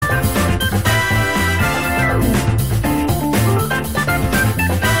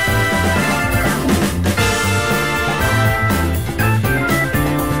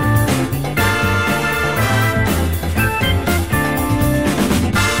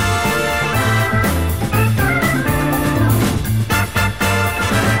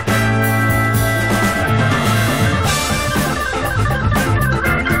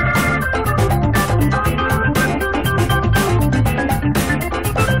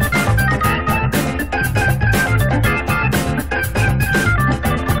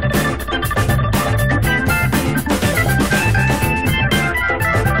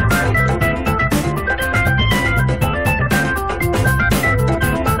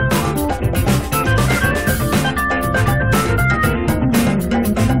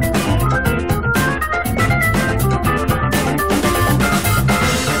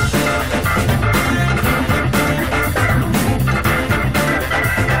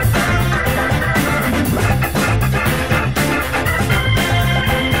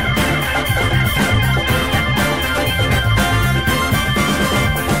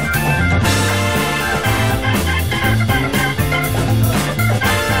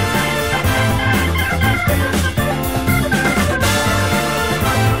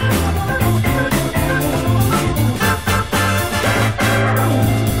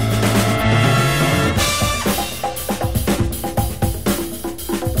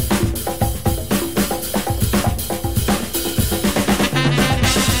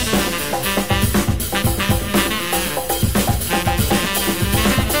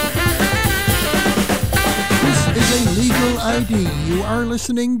are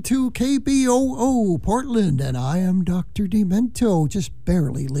listening to KBOO Portland, and I am Dr. Demento, just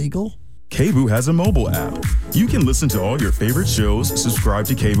barely legal. KBOO has a mobile app. You can listen to all your favorite shows, subscribe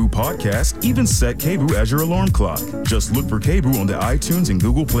to KBOO Podcast, even set KBOO as your alarm clock. Just look for KBOO on the iTunes and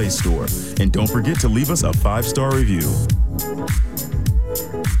Google Play Store. And don't forget to leave us a 5-star review.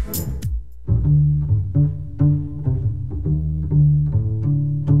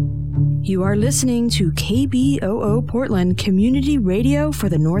 You are listening to KBOO Portland Community Radio for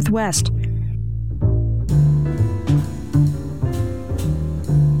the Northwest.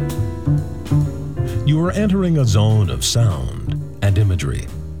 You are entering a zone of sound and imagery,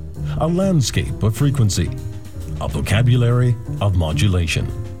 a landscape of frequency, a vocabulary of modulation.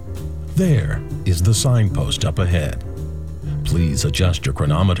 There is the signpost up ahead. Please adjust your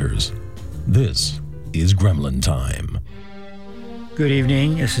chronometers. This is Gremlin Time. Good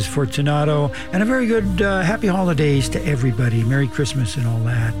evening, this is Fortunato, and a very good happy holidays to everybody. Merry Christmas and all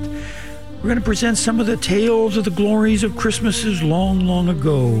that. We're going to present some of the tales of the glories of Christmases long, long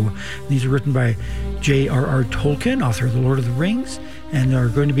ago. These are written by J.R.R. Tolkien, author of The Lord of the Rings, and are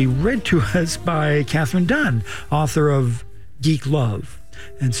going to be read to us by Catherine Dunn, author of Geek Love.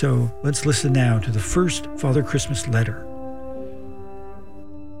 And so let's listen now to the first Father Christmas letter.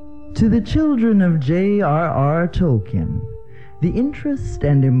 To the children of J.R.R. Tolkien, the interest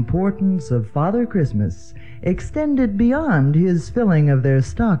and importance of Father Christmas extended beyond his filling of their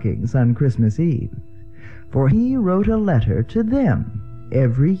stockings on Christmas Eve, for he wrote a letter to them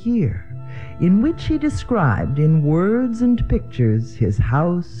every year, in which he described in words and pictures his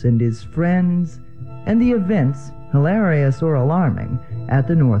house and his friends, and the events, hilarious or alarming, at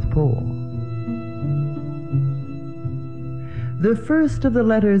the North Pole. The first of the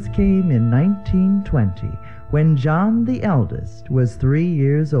letters came in 1920, when John the eldest was 3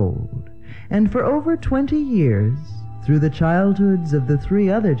 years old, and for over 20 years, through the childhoods of the 3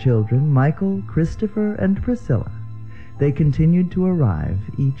 other children, Michael, Christopher, and Priscilla, they continued to arrive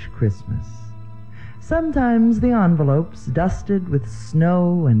each Christmas. Sometimes the envelopes, dusted with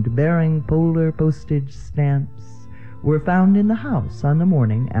snow and bearing polar postage stamps, were found in the house on the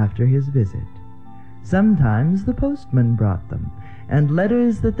morning after his visit. Sometimes the postman brought them, and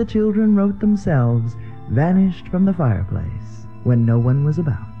letters that the children wrote themselves vanished from the fireplace when no one was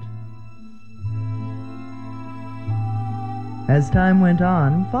about. As time went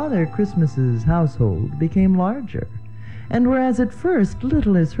on, Father Christmas's household became larger, and whereas at first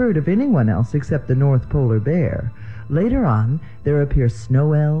little is heard of anyone else except the North Polar Bear, later on there appear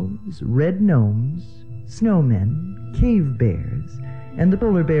snow elves, red gnomes, snowmen, cave bears, and the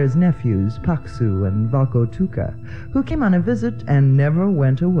polar bear's nephews, Paksu and Valkotuka, who came on a visit and never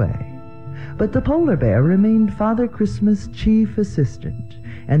went away. But the polar bear remained Father Christmas' chief assistant,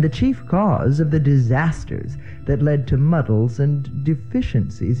 and the chief cause of the disasters that led to muddles and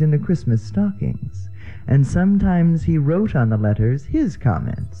deficiencies in the Christmas stockings. And sometimes he wrote on the letters his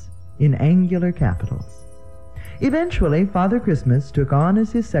comments in angular capitals. Eventually, Father Christmas took on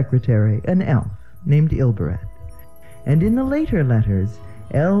as his secretary an elf named Ilberet. And in the later letters,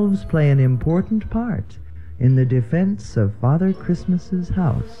 elves play an important part in the defense of Father Christmas's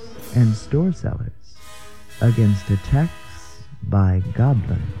house and store cellars against attacks by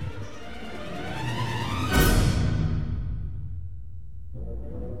goblins.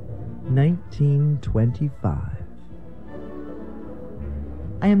 (1925).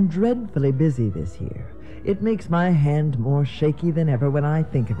 I am dreadfully busy this year. It makes my hand more shaky than ever when I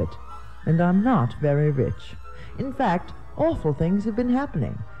think of it. And I'm not very rich. In fact, awful things have been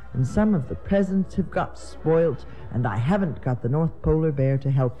happening, and some of the presents have got spoilt, and I haven't got the North Polar Bear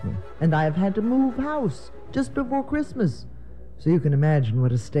to help me, and I have had to move house just before Christmas. So you can imagine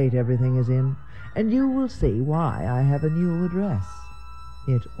what a state everything is in, and you will see why I have a new address.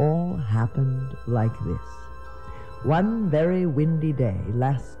 It all happened like this. One very windy day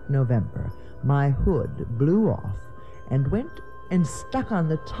last November, my hood blew off and went and stuck on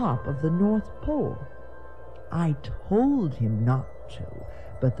the top of the North Pole. I told him not to,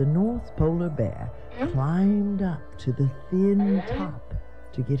 but the North Polar Bear climbed up to the thin top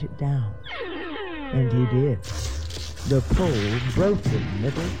to get it down. And he did. The pole broke in the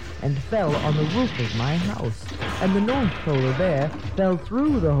middle and fell on the roof of my house, and the North Polar Bear fell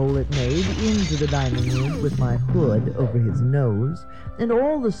through the hole it made into the dining room with my hood over his nose, and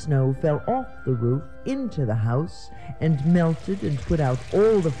all the snow fell off the roof into the house and melted and put out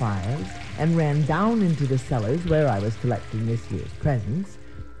all the fires and ran down into the cellars where I was collecting this year's presents,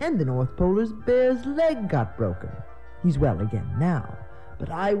 and the North Polar Bear's leg got broken. He's well again now,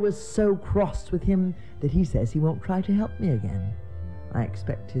 but I was so cross with him that he says he won't try to help me again. I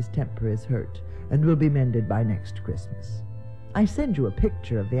expect his temper is hurt and will be mended by next Christmas. I send you a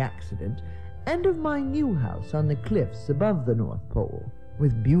picture of the accident and of my new house on the cliffs above the North Pole,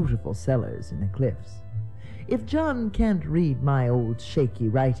 with beautiful cellars in the cliffs. If John can't read my old shaky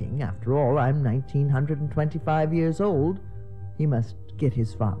writing, after all, I'm 1925 years old, he must get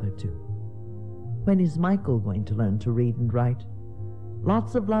his father to. When is Michael going to learn to read and write?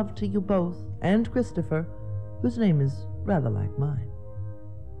 Lots of love to you both, and Christopher, whose name is rather like mine.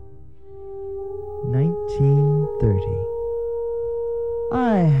 1930.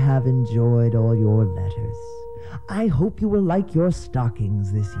 I have enjoyed all your letters. I hope you will like your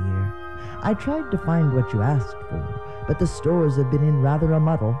stockings this year. I tried to find what you asked for, but the stores have been in rather a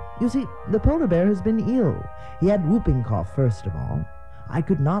muddle. You see, the polar bear has been ill. He had whooping cough first of all. I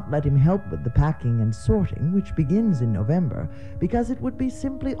could not let him help with the packing and sorting, which begins in November, because it would be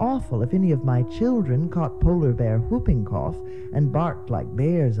simply awful if any of my children caught polar bear whooping cough and barked like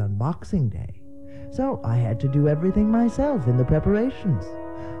bears on Boxing Day. So I had to do everything myself in the preparations.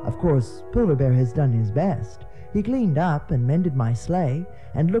 Of course, Polar Bear has done his best. He cleaned up and mended my sleigh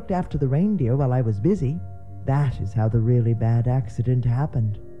and looked after the reindeer while I was busy. That is how the really bad accident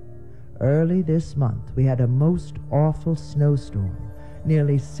happened. Early this month, we had a most awful snowstorm,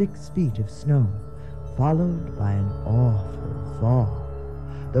 nearly 6 feet of snow, followed by an awful thaw.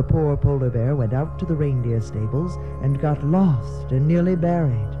 The poor polar bear went out to the reindeer stables and got lost and nearly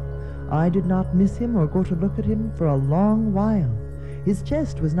buried. I did not miss him or go to look at him for a long while. His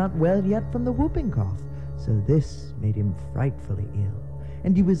chest was not well yet from the whooping cough, so this made him frightfully ill,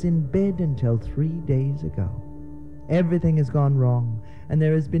 and he was in bed until 3 days ago. Everything has gone wrong, and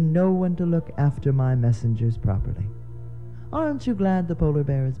there has been no one to look after my messengers properly. Aren't you glad the polar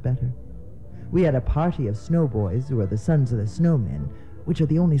bear is better? We had a party of snowboys who are the sons of the snowmen, which are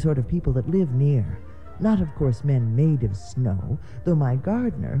the only sort of people that live near. Not, of course, men made of snow, though my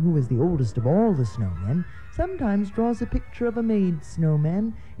gardener, who is the oldest of all the snowmen, sometimes draws a picture of a made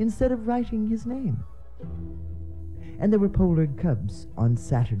snowman instead of writing his name. And there were polar cubs on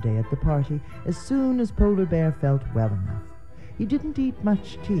Saturday at the party as soon as Polar Bear felt well enough. He didn't eat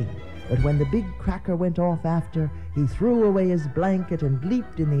much tea, but when the big cracker went off after, he threw away his blanket and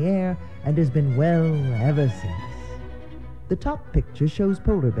leaped in the air and has been well ever since. The top picture shows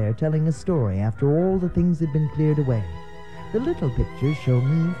Polar Bear telling a story after all the things had been cleared away. The little pictures show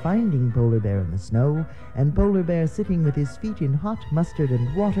me finding Polar Bear in the snow, and Polar Bear sitting with his feet in hot mustard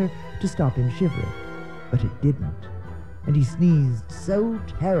and water to stop him shivering. But it didn't, and he sneezed so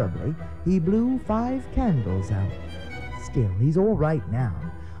terribly he blew 5 candles out. Still, he's all right now.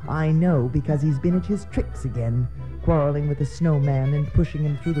 I know, because he's been at his tricks again, quarreling with the snowman and pushing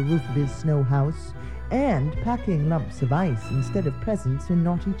him through the roof of his snow house, and packing lumps of ice instead of presents in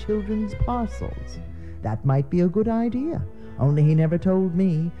naughty children's parcels. That might be a good idea, only he never told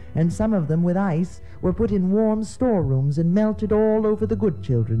me, and some of them with ice were put in warm storerooms and melted all over the good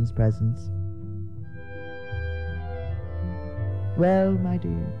children's presents. Well, my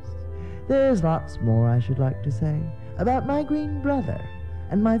dears, there's lots more I should like to say about my green brother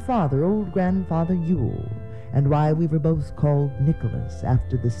and my father, old grandfather Yule, and why we were both called Nicholas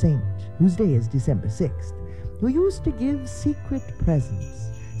after the saint, whose day is December 6th, who used to give secret presents,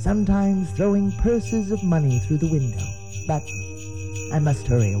 sometimes throwing purses of money through the window. But I must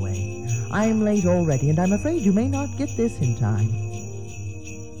hurry away. I am late already, and I'm afraid you may not get this in time.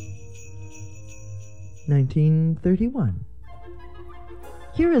 1931.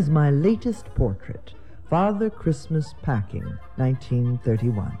 Here is my latest portrait, Father Christmas Packing,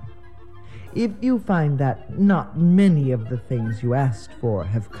 1931. If you find that not many of the things you asked for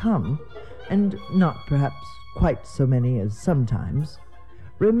have come, and not perhaps quite so many as sometimes,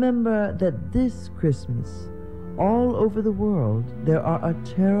 remember that this Christmas, all over the world, there are a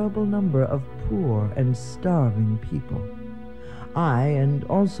terrible number of poor and starving people. I, and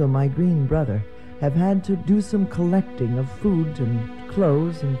also my green brother, have had to do some collecting of food and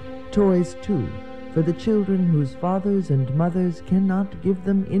clothes and toys too, for the children whose fathers and mothers cannot give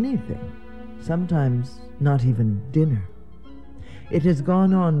them anything. Sometimes not even dinner. It has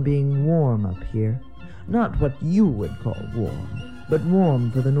gone on being warm up here, not what you would call warm, but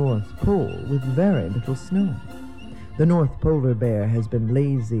warm for the North Pole with very little snow. The North Polar Bear has been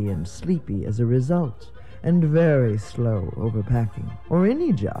lazy and sleepy as a result, and very slow over packing, or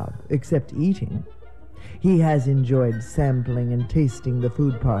any job except eating. He has enjoyed sampling and tasting the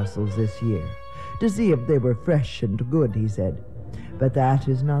food parcels this year, to see if they were fresh and good, he said. But that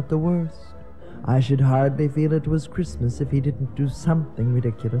is not the worst. I should hardly feel it was Christmas if he didn't do something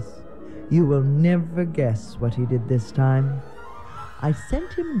ridiculous. You will never guess what he did this time. I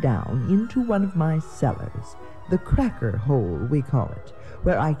sent him down into one of my cellars, The cracker hole, we call it,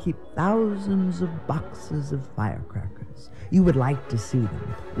 where I keep thousands of boxes of firecrackers. You would like to see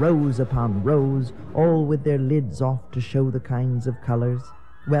them, rows upon rows, all with their lids off to show the kinds of colors.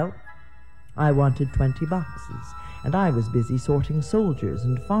 Well, I wanted 20 boxes, and I was busy sorting soldiers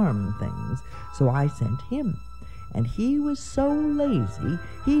and farm things, so I sent him. And he was so lazy,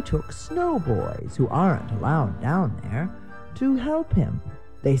 he took snowboys, who aren't allowed down there, to help him.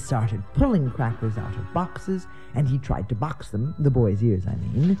 They started pulling crackers out of boxes, and he tried to box them, the boys' ears I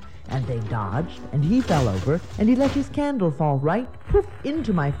mean, and they dodged, and he fell over, and he let his candle fall right, poof,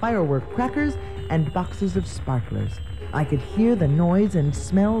 into my firework crackers and boxes of sparklers. I could hear the noise and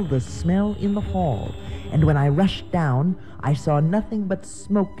smell the smell in the hall, and when I rushed down, I saw nothing but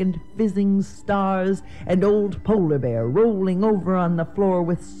smoke and fizzing stars, and old Polar Bear rolling over on the floor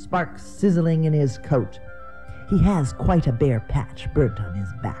with sparks sizzling in his coat. He has quite a bare patch burnt on his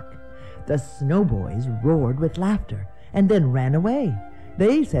back. The snowboys roared with laughter, and then ran away.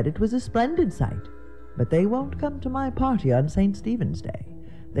 They said it was a splendid sight, but they won't come to my party on St. Stephen's Day.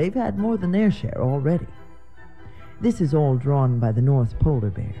 They've had more than their share already. This is all drawn by the North Polar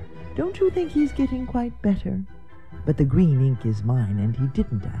Bear. Don't you think he's getting quite better? But the green ink is mine, and he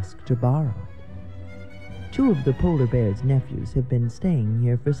didn't ask to borrow. 2 of the Polar Bear's nephews have been staying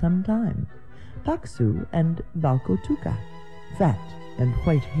here for some time. Paksu and Valkotuka. Fat and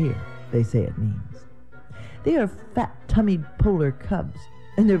white hair, they say it means. They are fat-tummied polar cubs,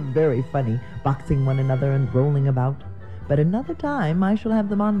 and they're very funny, boxing one another and rolling about. But another time I shall have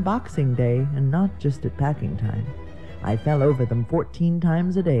them on Boxing Day, and not just at packing time. I fell over them 14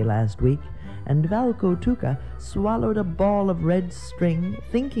 times a day last week, and Valkotuka swallowed a ball of red string,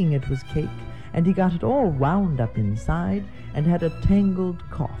 thinking it was cake, and he got it all wound up inside and had a tangled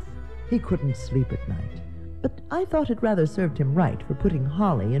cough. He couldn't sleep at night, but I thought it rather served him right for putting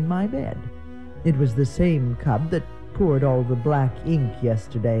holly in my bed. It was the same cub that poured all the black ink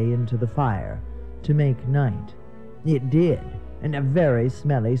yesterday into the fire to make night. It did, and a very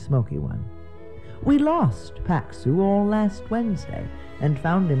smelly, smoky one. We lost Paksu all last Wednesday, and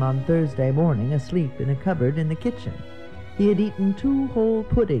found him on Thursday morning asleep in a cupboard in the kitchen. He had eaten 2 whole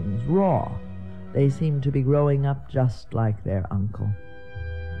puddings raw. They seemed to be growing up just like their uncle.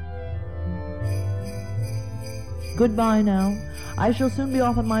 Goodbye now. I shall soon be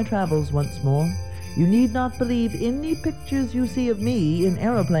off on my travels once more. You need not believe any pictures you see of me in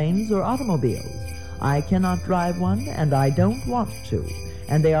aeroplanes or automobiles. I cannot drive one, and I don't want to,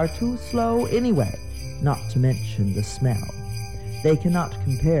 and they are too slow anyway, not to mention the smell. They cannot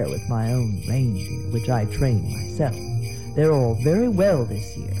compare with my own reindeer, which I train myself. They're all very well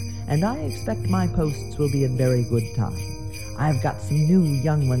this year, and I expect my posts will be in very good time. I've got some new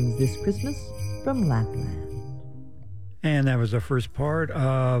young ones this Christmas from Lapland. And that was the first part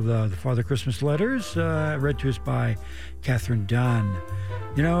of the Father Christmas Letters, read to us by Catherine Dunn.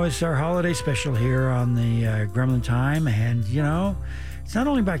 You know, it's our holiday special here on the Gremlin Time, and, you know, it's not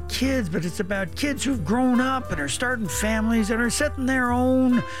only about kids, but it's about kids who've grown up and are starting families and are setting their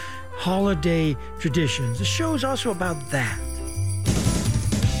own holiday traditions. The show is also about that.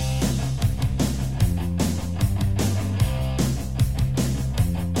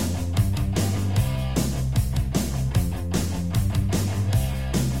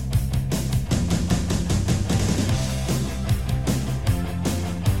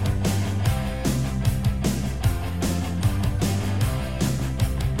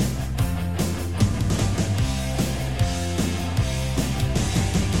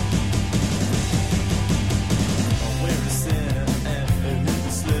 We're a sin.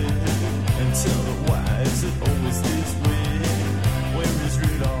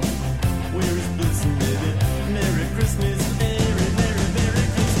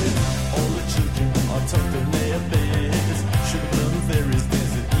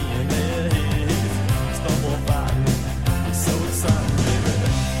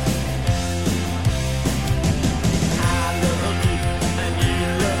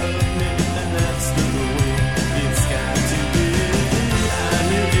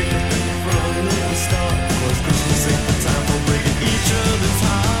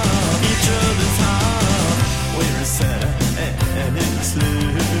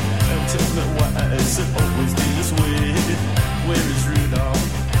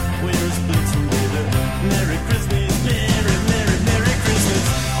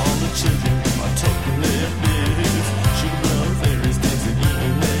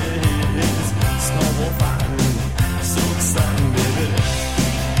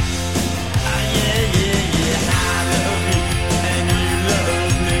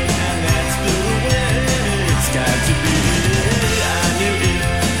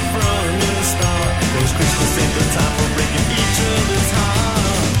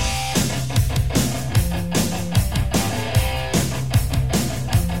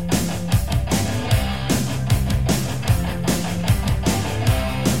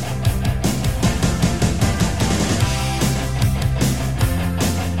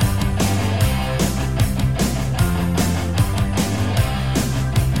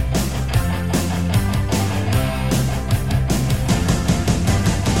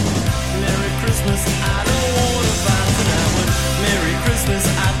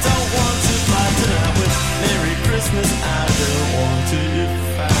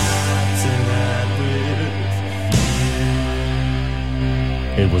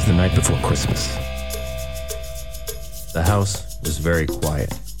 was the night before Christmas. The house was very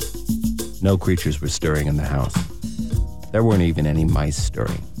quiet. No creatures were stirring in the house. There weren't even any mice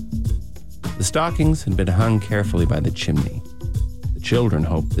stirring. The stockings had been hung carefully by the chimney. The children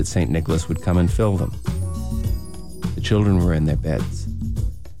hoped that St. Nicholas would come and fill them. The children were in their beds.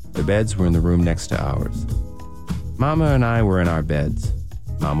 Their beds were in the room next to ours. Mama and I were in our beds.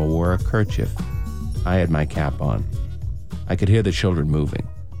 Mama wore a kerchief. I had my cap on. I could hear the children moving.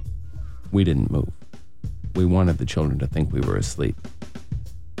 We didn't move. We wanted the children to think we were asleep.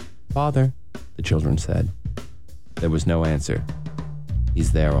 "Father," the children said. There was no answer.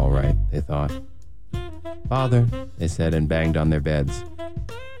 "He's there all right," they thought. "Father," they said, and banged on their beds.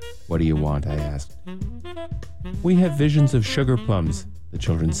 "What do you want?" I asked. "We have visions of sugar plums," the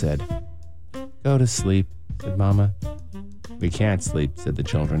children said. "Go to sleep," said Mama. "We can't sleep," said the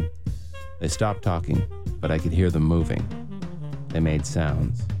children. They stopped talking, but I could hear them moving. They made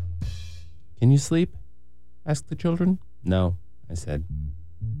sounds. "Can you sleep?" asked the children. "No," I said.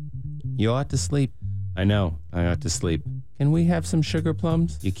 "You ought to sleep." "I know, I ought to sleep." "Can we have some sugar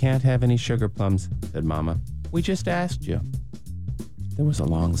plums?" "You can't have any sugar plums," said Mama. "We just asked you." There was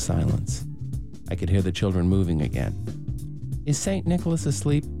a long silence. I could hear the children moving again. "Is St. Nicholas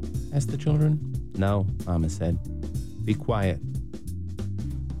asleep?" asked the children. "No," Mama said. "Be quiet."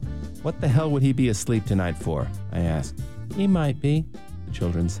 "What the hell would he be asleep tonight for?" I asked. "He might be," the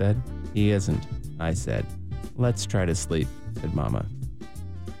children said. "He isn't," I said. "Let's try to sleep," said Mama.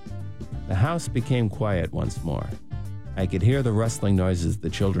 The house became quiet once more. I could hear the rustling noises the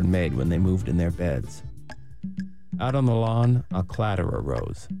children made when they moved in their beds. Out on the lawn, a clatter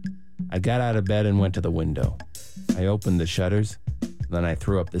arose. I got out of bed and went to the window. I opened the shutters, then I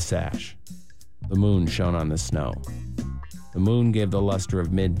threw up the sash. The moon shone on the snow. The moon gave the luster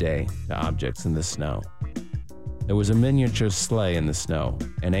of midday to objects in the snow. There was a miniature sleigh in the snow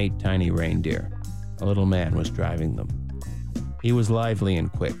and 8 tiny reindeer. A little man was driving them. He was lively and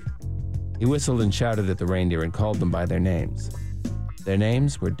quick. He whistled and shouted at the reindeer and called them by their names. Their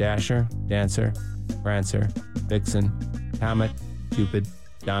names were Dasher, Dancer, Prancer, Vixen, Comet, Cupid,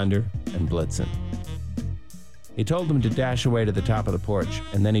 Donder, and Blitzen. He told them to dash away to the top of the porch,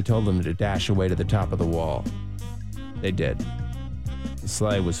 and then he told them to dash away to the top of the wall. They did. The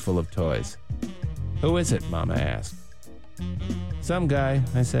sleigh was full of toys. "Who is it?" Mama asked. "Some guy,"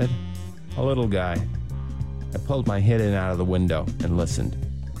 I said. "A little guy." I pulled my head in out of the window and listened.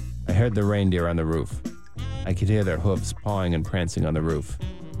 I heard the reindeer on the roof. I could hear their hoofs pawing and prancing on the roof.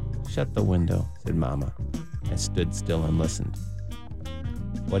 "Shut the window," said Mama. I stood still and listened.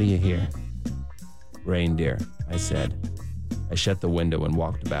 "What do you hear?" "Reindeer," I said. I shut the window and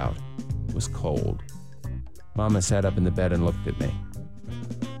walked about. It was cold. Mama sat up in the bed and looked at me.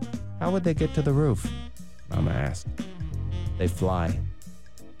 "How would they get to the roof?" Mama asked. "They fly."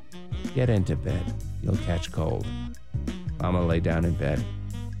 "Get into bed. You'll catch cold." Mama lay down in bed.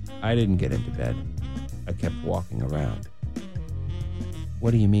 I didn't get into bed. I kept walking around.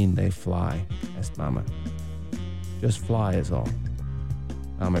 "What do you mean they fly?" asked Mama. "Just fly is all."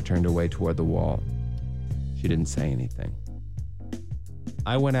 Mama turned away toward the wall. She didn't say anything.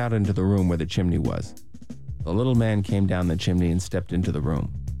 I went out into the room where the chimney was. The little man came down the chimney and stepped into the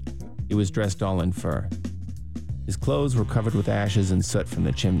room. He was dressed all in fur. His clothes were covered with ashes and soot from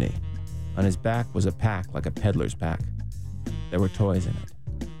the chimney. On his back was a pack like a peddler's pack. There were toys in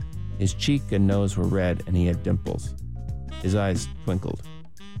it. His cheek and nose were red, and he had dimples. His eyes twinkled.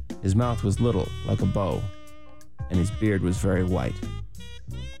 His mouth was little, like a bow, and his beard was very white.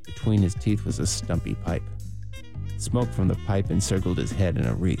 Between his teeth was a stumpy pipe. Smoke from the pipe encircled his head in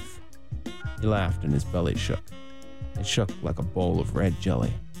a wreath. He laughed, and his belly shook. It shook like a bowl of red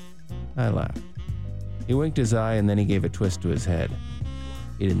jelly. I laughed. He winked his eye, and then he gave a twist to his head.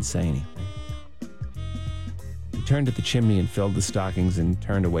 He didn't say anything. He turned to the chimney and filled the stockings and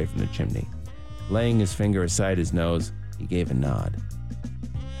turned away from the chimney. Laying his finger aside his nose, he gave a nod.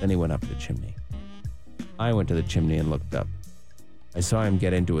 Then he went up the chimney. I went to the chimney and looked up. I saw him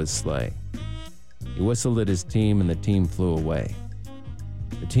get into his sleigh. He whistled at his team, and the team flew away.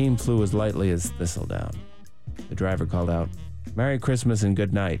 The team flew as lightly as thistledown. The driver called out, "Merry Christmas and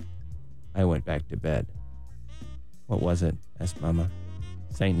good night." I went back to bed. "What was it?" asked Mama.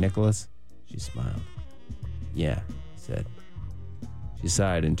 "St. Nicholas?" She smiled. "Yeah," I said. She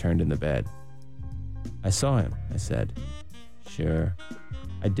sighed and turned in the bed. "I saw him," I said. "Sure.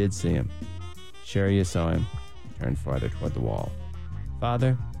 I did see him." "Sure you saw him." She turned farther toward the wall.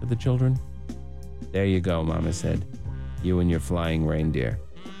 "Father," said the children. "There you go," Mama said. "You and your flying reindeer."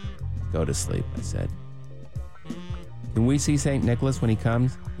 "Go to sleep," I said. "Can we see St. Nicholas when he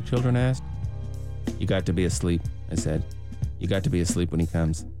comes?" the children asked. "You got to be asleep," I said. You got to be asleep when he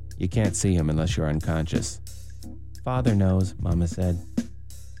comes. You can't see him unless you're unconscious. Father knows, Mama said.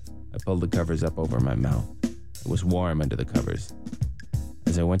 I pulled the covers up over my mouth. It was warm under the covers.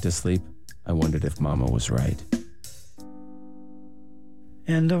 As I went to sleep, I wondered if Mama was right.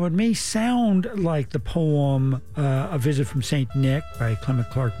 And though it may sound like the poem A Visit from St. Nick by Clement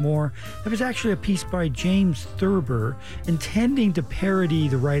Clarke Moore, that was actually a piece by James Thurber intending to parody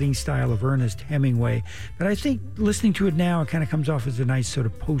the writing style of Ernest Hemingway. But I think listening to it now, it kind of comes off as a nice sort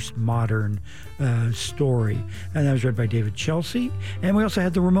of postmodern story. And that was read by David Chelsea. And we also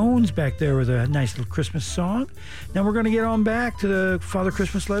had the Ramones back there with a nice little Christmas song. Now we're going to get on back to the Father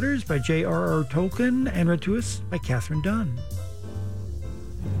Christmas Letters by J.R.R. Tolkien and read to us by Catherine Dunn.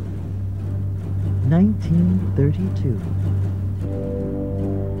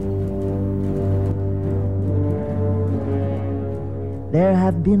 1932. There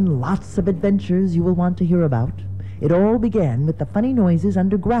have been lots of adventures you will want to hear about. It all began with the funny noises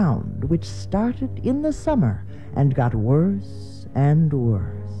underground, which started in the summer and got worse and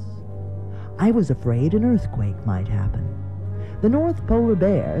worse. I was afraid an earthquake might happen. The North Polar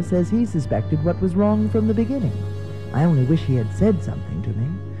Bear says he suspected what was wrong from the beginning. I only wish he had said something to me.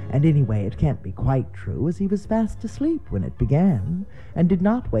 And anyway, it can't be quite true, as he was fast asleep when it began, and did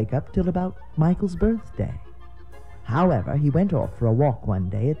not wake up till about Michael's birthday. However, he went off for a walk one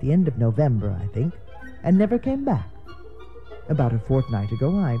day at the end of November, I think, and never came back. About a fortnight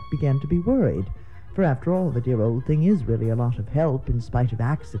ago, I began to be worried, for after all, the dear old thing is really a lot of help in spite of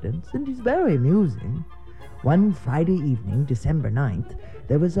accidents, and he's very amusing. One Friday evening, December 9th,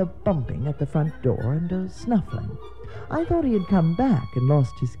 there was a bumping at the front door and a snuffling. I thought he had come back and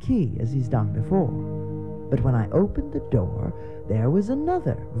lost his key, as he's done before. But when I opened the door, there was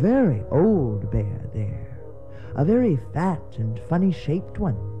another very old bear there. A very fat and funny-shaped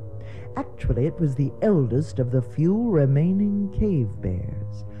one. Actually, it was the eldest of the few remaining cave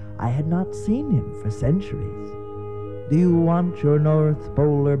bears. I had not seen him for centuries. "Do you want your North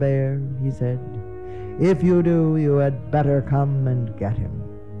Polar Bear?" he said. "If you do, you had better come and get him."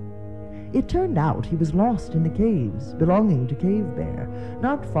 It turned out he was lost in the caves belonging to Cave Bear,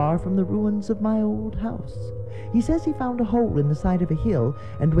 not far from the ruins of my old house. He says he found a hole in the side of a hill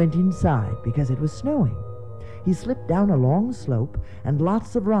and went inside because it was snowing. He slipped down a long slope, and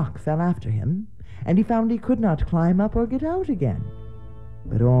lots of rock fell after him, and he found he could not climb up or get out again.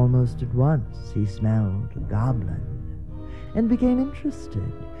 But almost at once he smelled a goblin, and became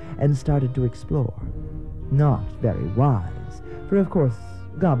interested, and started to explore. Not very wise, for of course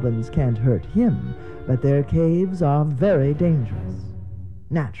goblins can't hurt him, but their caves are very dangerous.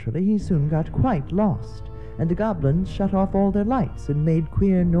 Naturally, he soon got quite lost, and the goblins shut off all their lights and made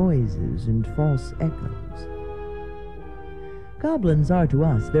queer noises and false echoes. Goblins are to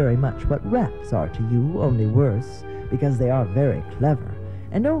us very much what rats are to you, only worse, because they are very clever,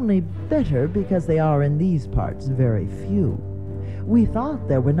 and only better because they are in these parts very few. We thought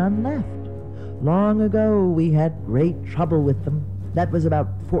there were none left. Long ago we had great trouble with them. That was about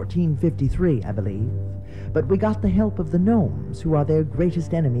 1453, I believe. But we got the help of the gnomes, who are their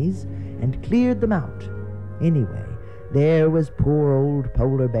greatest enemies, and cleared them out. Anyway, there was poor old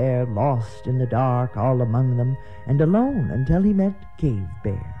Polar Bear, lost in the dark all among them, and alone until he met Cave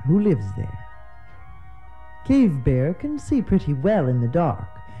Bear, who lives there. Cave Bear can see pretty well in the dark,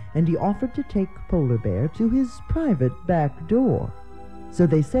 and he offered to take Polar Bear to his private back door. So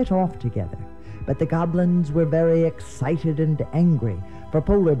they set off together. But the goblins were very excited and angry, for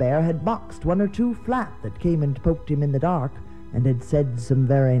Polar Bear had boxed one or two flat that came and poked him in the dark, and had said some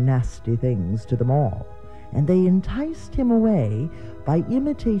very nasty things to them all, and they enticed him away by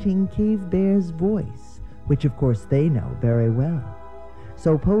imitating Cave Bear's voice, which of course they know very well.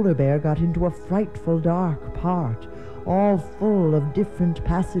 So Polar Bear got into a frightful dark part, all full of different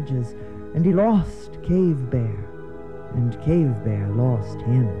passages, and he lost Cave Bear, and Cave Bear lost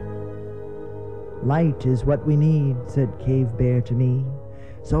him. "Light is what we need," said Cave Bear to me.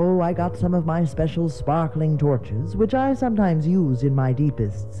 So I got some of my special sparkling torches, which I sometimes use in my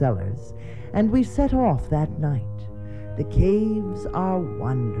deepest cellars, and we set off that night. The caves are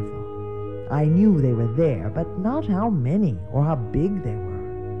wonderful. I knew they were there, but not how many or how big they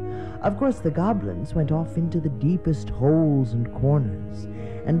were. Of course, the goblins went off into the deepest holes and corners,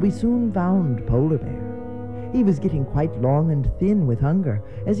 and we soon found Polar Bear. He was getting quite long and thin with hunger,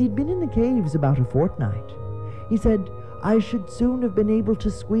 as he'd been in the caves about a fortnight. He said, "I should soon have been able to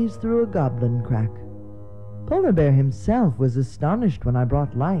squeeze through a goblin crack." Polar Bear himself was astonished when I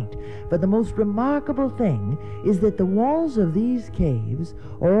brought light, but the most remarkable thing is that the walls of these caves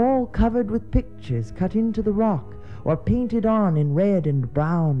are all covered with pictures cut into the rock or painted on in red and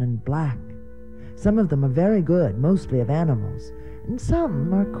brown and black. Some of them are very good, mostly of animals, and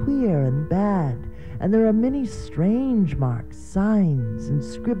some are queer and bad, and there are many strange marks, signs, and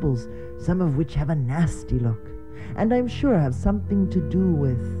scribbles, some of which have a nasty look, and I'm sure have something to do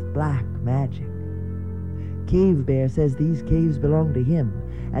with black magic. Cave Bear says these caves belong to him,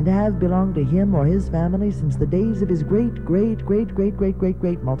 and have belonged to him or his family since the days of his great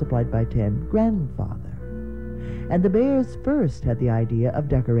multiplied by 10 grandfather. And the bears first had the idea of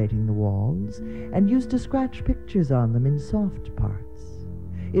decorating the walls, and used to scratch pictures on them in soft parts.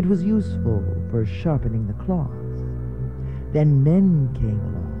 It was useful for sharpening the claws. Then men came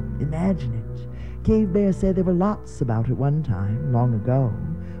along. Imagine it. Cave Bear said there were lots about at one time, long ago,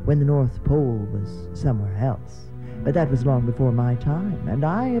 when the North Pole was somewhere else. But that was long before my time, and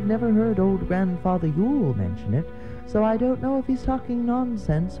I have never heard old Grandfather Yule mention it, so I don't know if he's talking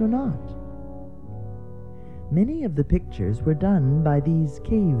nonsense or not. Many of the pictures were done by these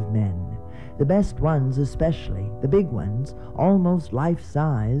cavemen, the best ones especially, the big ones, almost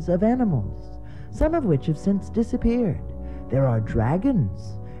life-size, of animals, some of which have since disappeared. There are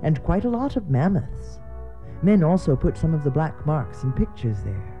dragons, and quite a lot of mammoths. Men also put some of the black marks and pictures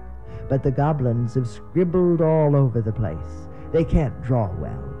there, but the goblins have scribbled all over the place. They can't draw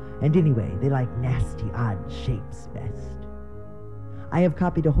well, and anyway, they like nasty, odd shapes best. I have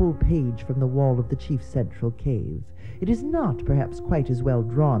copied a whole page from the wall of the chief central cave. It is not perhaps quite as well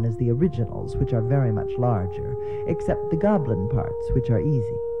drawn as the originals, which are very much larger, except the goblin parts, which are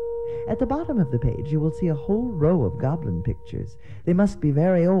easy. At the bottom of the page you will see a whole row of goblin pictures. They must be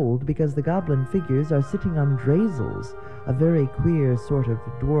very old, because the goblin figures are sitting on drazels, a very queer sort of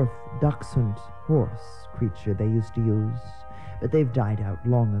dwarf dachshund horse creature they used to use, but they've died out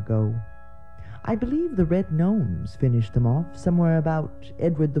long ago. I believe the red gnomes finished them off somewhere about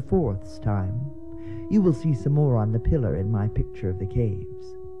Edward IV's time. You will see some more on the pillar in my picture of the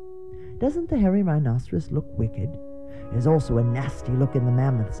caves. Doesn't the hairy rhinoceros look wicked? There's also a nasty look in the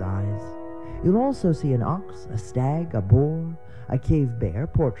mammoth's eyes. You'll also see an ox, a stag, a boar, a cave bear,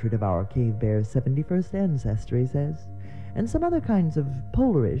 portrait of our cave bear's 71st ancestor, he says, and some other kinds of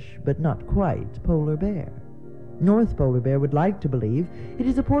polarish, but not quite, polar bear. North Polar Bear would like to believe it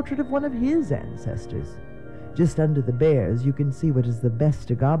is a portrait of one of his ancestors. Just under the bears you can see what is the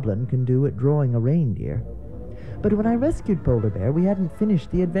best a goblin can do at drawing a reindeer. But when I rescued Polar Bear, we hadn't finished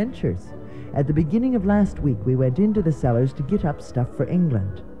the adventures. At the beginning of last week, we went into the cellars to get up stuff for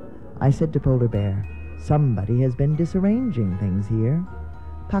England. I said to Polar Bear, somebody has been disarranging things here.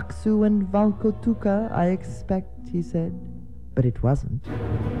 Paksu and Valkotuka, I expect, he said. But it wasn't.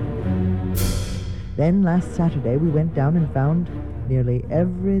 Then last Saturday we went down and found nearly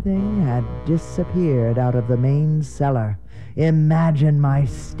everything had disappeared out of the main cellar. Imagine my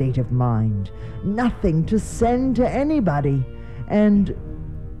state of mind. Nothing to send to anybody, and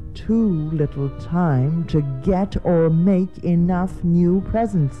too little time to get or make enough new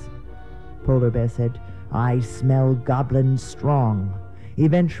presents. Polar Bear said, I smell goblins strong.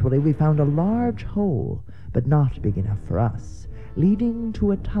 Eventually we found a large hole, but not big enough for us, leading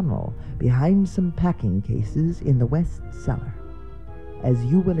to a tunnel behind some packing cases in the west cellar. As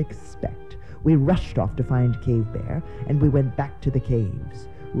you will expect, we rushed off to find Cave Bear, and we went back to the caves.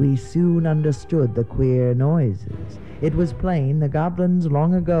 We soon understood the queer noises. It was plain the goblins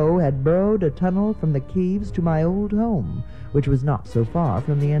long ago had burrowed a tunnel from the caves to my old home, which was not so far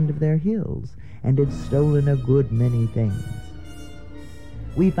from the end of their hills, and had stolen a good many things.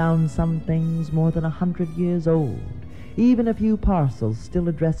 We found some things more than 100 years old, even a few parcels still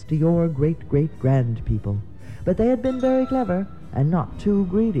addressed to your great-great-grandpeople. But they had been very clever, and not too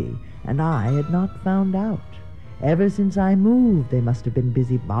greedy, and I had not found out. Ever since I moved, they must have been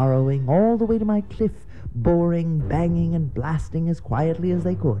busy borrowing all the way to my cliff, boring, banging, and blasting as quietly as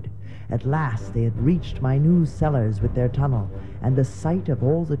they could. At last they had reached my new cellars with their tunnel, and the sight of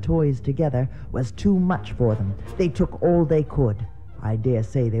all the toys together was too much for them. They took all they could. I dare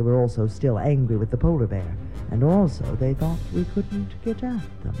say they were also still angry with the Polar Bear, and also they thought we couldn't get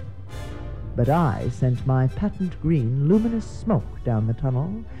at them. But I sent my patent green luminous smoke down the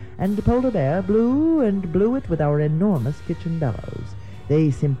tunnel, and the Polar Bear blew and blew it with our enormous kitchen bellows.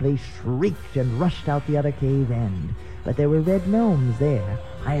 They simply shrieked and rushed out the other cave end. But there were red gnomes there.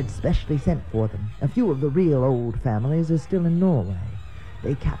 I had specially sent for them. A few of the real old families are still in Norway.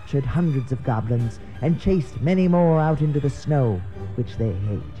 They captured hundreds of goblins and chased many more out into the snow, which they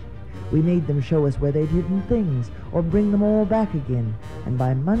hate. We made them show us where they'd hidden things, or bring them all back again, and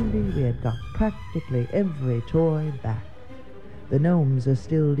by Monday we had got practically every toy back. The gnomes are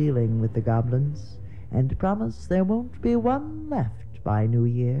still dealing with the goblins, and promise there won't be one left by New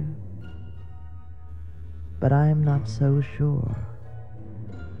Year. But I'm not so sure.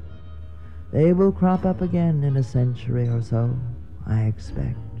 They will crop up again in a century or so, I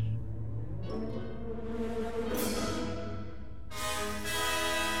expect.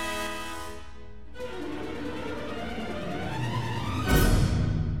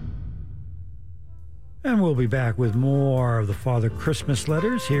 And we'll be back with more of the Father Christmas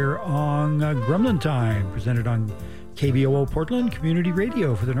letters here on Gremlin Time, presented on KBOO Portland Community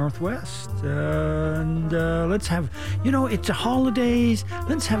Radio for the Northwest. Let's have, it's the holidays.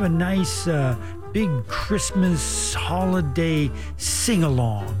 Let's have a nice big Christmas holiday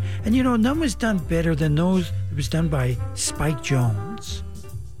sing-along. And, none was done better than those that was done by Spike Jones.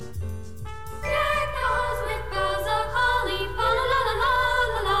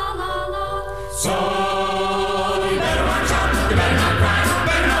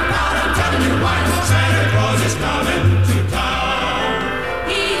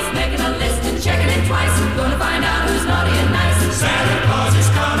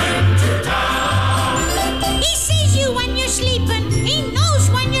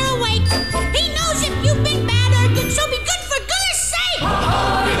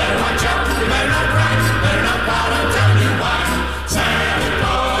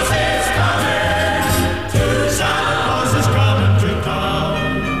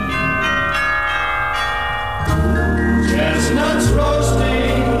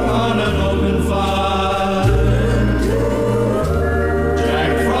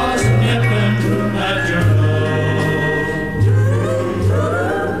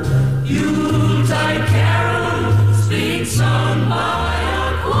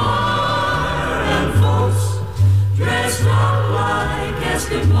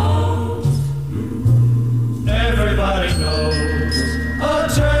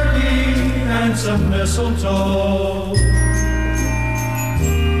 Mistletoe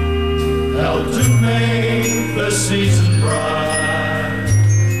help to make the season bright.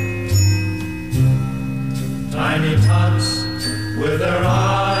 Tiny tots with their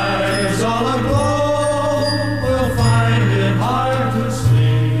eyes all aglow will find it hard to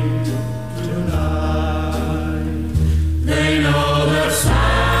sleep tonight. They know that Santa's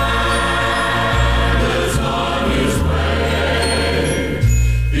on his way.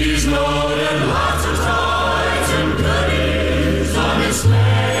 He's loaded lots of toys and goodies on his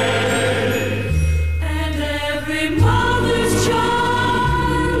sleigh. And every mother's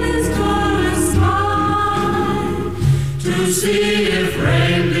child is gonna smile to see if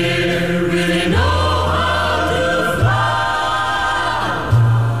reindeer really know how to fly.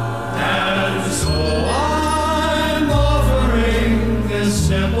 And so I'm offering this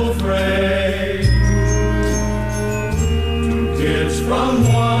simple phrase to kids from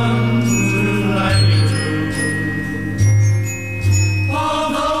 1 to 92.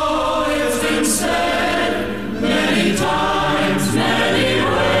 Although it's been said many times, many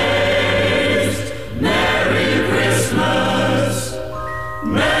ways, Merry Christmas,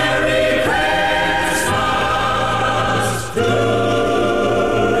 Merry Christmas to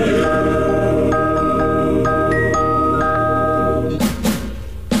you.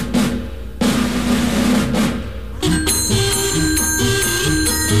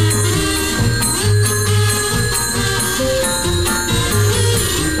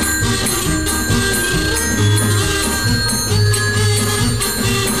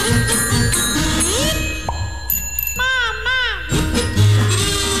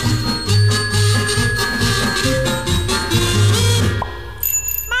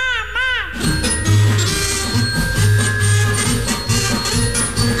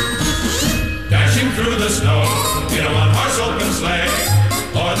 Dashing through the snow in a one-horse open sleigh,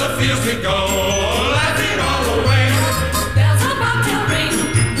 o'er the fields we go, laughing all the way. Bells on bobtail ring,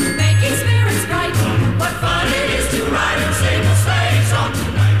 making spirits bright. What fun it is to ride and sing a sleigh song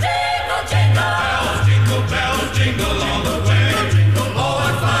tonight. Jingle, jingle, Bells, jingle all the way. Oh,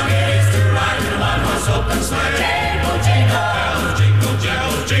 what fun it is to ride in a one-horse open sleigh. jingle, jingle.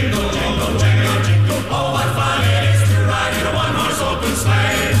 Bells, jingle all the way. Oh, what fun it is to ride in a one-horse open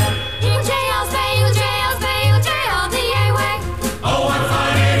sleigh. Jingle all the A-way. Oh, what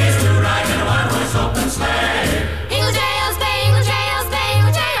fun it is to ride in a one-horse open sleigh. Jingle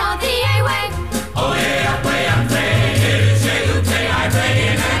all the A-way. Oh, yeah, up way, up way. It is J-U-K-I-K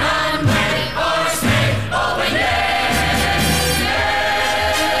in an unway horse sleigh. Open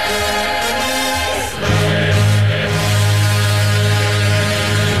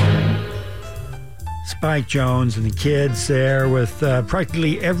Spike Jones and the kids there with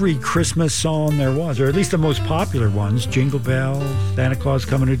practically every Christmas song there was, or at least the most popular ones. Jingle Bells, Santa Claus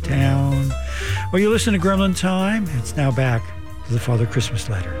Coming to Town. Well, you listen to Gremlin Time. It's now back to the Father Christmas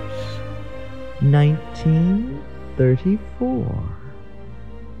letters. 1934.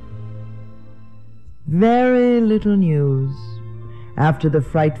 Very little news. After the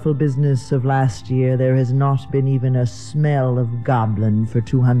frightful business of last year, there has not been even a smell of goblin for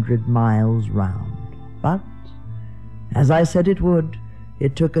 200 miles round. But, as I said it would,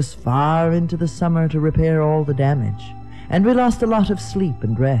 it took us far into the summer to repair all the damage, and we lost a lot of sleep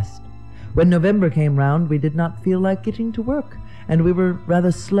and rest. When November came round, we did not feel like getting to work, and we were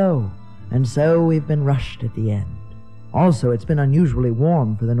rather slow, and so we've been rushed at the end. Also, it's been unusually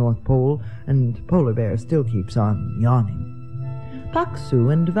warm for the North Pole, and Polar Bear still keeps on yawning.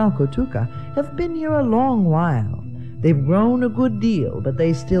 Paksu and Valkotuka have been here a long while. They've grown a good deal, but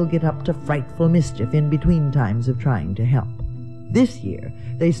they still get up to frightful mischief in between times of trying to help. This year,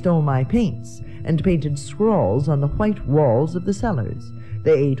 they stole my paints and painted scrawls on the white walls of the cellars.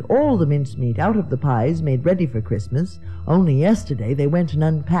 They ate all the mincemeat out of the pies made ready for Christmas. Only yesterday they went and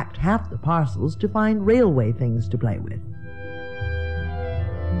unpacked half the parcels to find railway things to play with.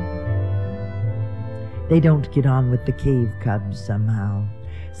 They don't get on with the cave cubs somehow.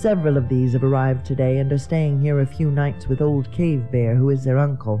 Several of these have arrived today and are staying here a few nights with old Cave Bear, who is their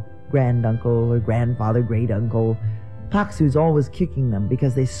uncle, granduncle, or grandfather, great-uncle. Paksu's always kicking them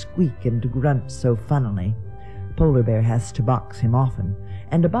because they squeak and grunt so funnily. Polar Bear has to box him often,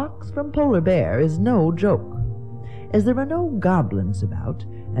 and a box from Polar Bear is no joke. As there are no goblins about,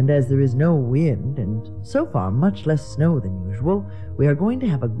 and as there is no wind, and so far much less snow than usual, we are going to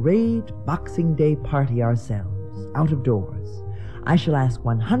have a great Boxing Day party ourselves, out of doors. I shall ask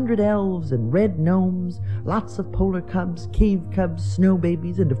 100 elves and red gnomes, lots of polar cubs, cave cubs, snow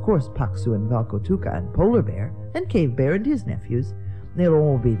babies, and of course Paksu and Valkotuka and Polar Bear, and Cave Bear and his nephews. They'll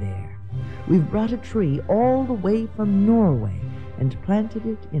all be there. We've brought a tree all the way from Norway and planted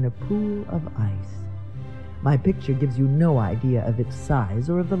it in a pool of ice. My picture gives you no idea of its size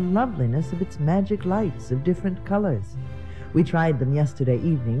or of the loveliness of its magic lights of different colors. We tried them yesterday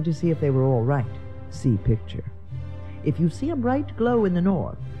evening to see if they were all right. See picture. If you see a bright glow in the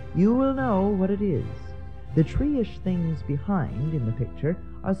north, you will know what it is. The tree-ish things behind in the picture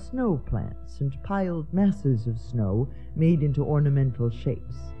are snow plants and piled masses of snow made into ornamental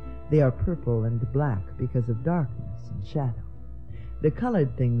shapes. They are purple and black because of darkness and shadow. The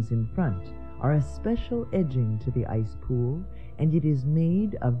colored things in front are a special edging to the ice pool, and it is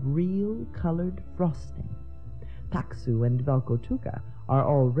made of real colored frosting. Paksu and Valkotuka are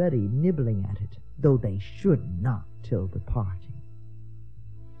already nibbling at it, though they should not till the party.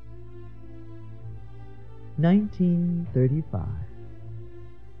 1935.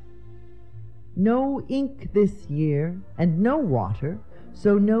 No ink this year, and no water,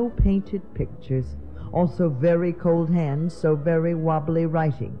 so no painted pictures. Also very cold hands, so very wobbly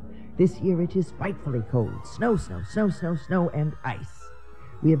writing. This year it is frightfully cold. Snow, snow, snow, snow, snow, and ice.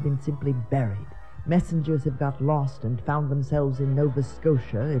 We have been simply buried. Messengers have got lost and found themselves in Nova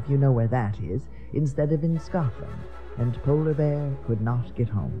Scotia, if you know where that is, instead of in Scotland, and Polar Bear could not get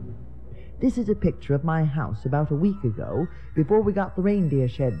home. This is a picture of my house about a week ago, before we got the reindeer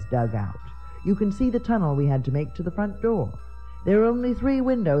sheds dug out. You can see the tunnel we had to make to the front door. There are only 3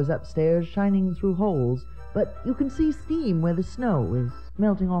 windows upstairs shining through holes, but you can see steam where the snow is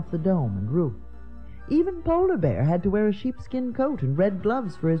melting off the dome and roof. Even Polar Bear had to wear a sheepskin coat and red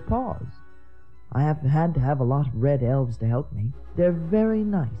gloves for his paws. I have had to have a lot of red elves to help me. They're very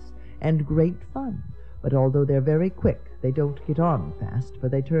nice and great fun, but although they're very quick, they don't get on fast, for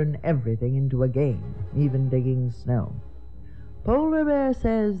they turn everything into a game, even digging snow. Polar Bear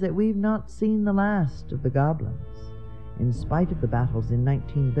says that we've not seen the last of the goblins. In spite of the battles in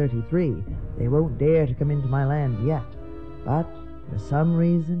 1933, they won't dare to come into my land yet. But, for some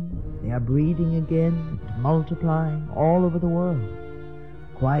reason, they are breeding again and multiplying all over the world.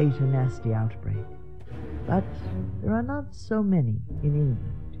 Quite a nasty outbreak. But there are not so many in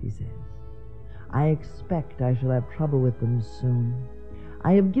England, he says. I expect I shall have trouble with them soon.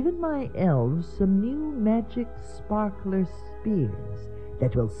 I have given my elves some new magic sparkler spears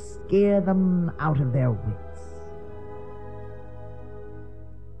that will scare them out of their wits.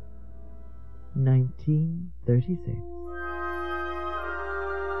 1936.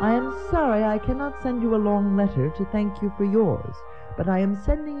 I am sorry I cannot send you a long letter to thank you for yours, but I am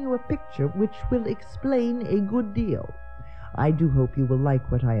sending you a picture which will explain a good deal. I do hope you will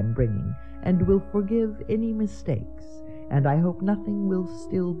like what I am bringing, and will forgive any mistakes, and I hope nothing will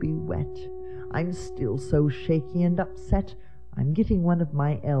still be wet. I'm still so shaky and upset. I'm getting one of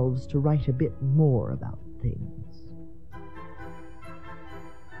my elves to write a bit more about things.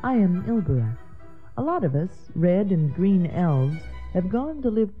 I am Ilberath. A lot of us, red and green elves, have gone to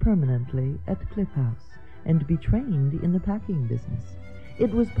live permanently at Cliff House and be trained in the packing business.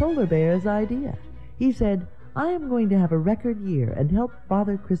 It was Polar Bear's idea. He said, I am going to have a record year and help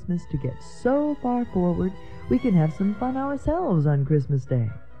Father Christmas to get so far forward we can have some fun ourselves on Christmas Day.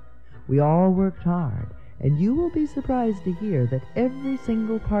 We all worked hard, and you will be surprised to hear that every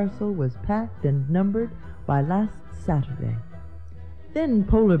single parcel was packed and numbered by last Saturday. Then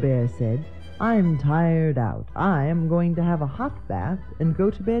Polar Bear said, "I'm tired out. I am going to have a hot bath and go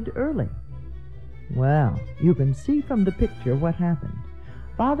to bed early." Well, you can see from the picture what happened.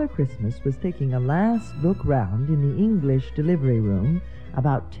 Father Christmas was taking a last look round in the English delivery room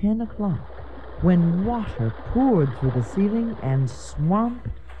about 10 o'clock when water poured through the ceiling and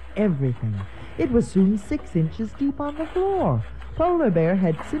swamped everything. It was soon 6 inches deep on the floor. Polar Bear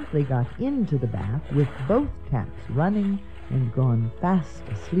had simply got into the bath with both taps running and gone fast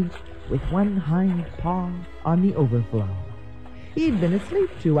asleep with one hind paw on the overflow. He'd been asleep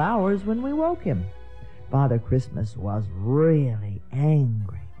 2 hours when we woke him. Father Christmas was really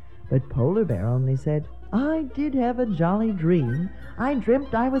angry, but Polar Bear only said, "I did have a jolly dream. I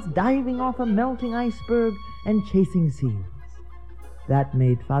dreamt I was diving off a melting iceberg and chasing seals." That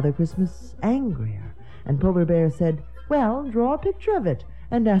made Father Christmas angrier, and Polar Bear said, "Well, draw a picture of it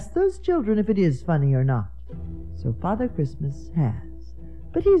and ask those children if it is funny or not." So Father Christmas has,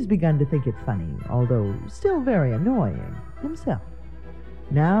 but he's begun to think it funny, although still very annoying himself.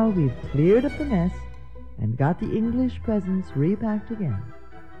 Now we've cleared up the mess and got the English presents repacked again,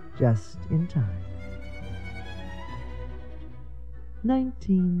 just in time.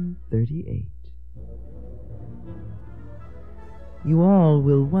 1938. You all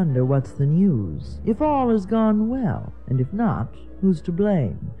will wonder what's the news, if all has gone well, and if not, who's to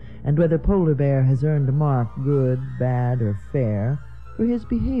blame, and whether Polar Bear has earned a mark, good, bad, or fair, for his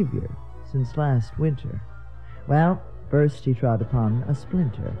behavior since last winter. Well, first he trod upon a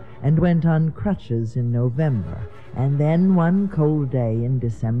splinter, and went on crutches in November, and then one cold day in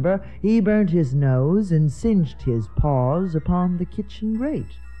December he burnt his nose and singed his paws upon the kitchen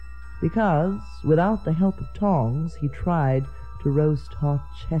grate, because, without the help of tongs, he tried to roast hot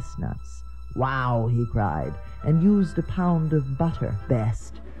chestnuts. "Wow," he cried, and used a pound of butter,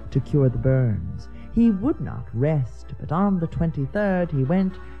 best, to cure the burns. He would not rest, but on the 23rd he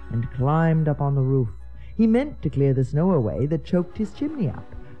went and climbed up on the roof. He meant to clear the snow away that choked his chimney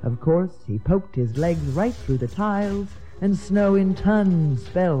up. Of course, he poked his legs right through the tiles, and snow in tons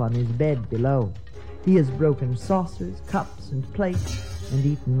fell on his bed below. He has broken saucers, cups, and plates, and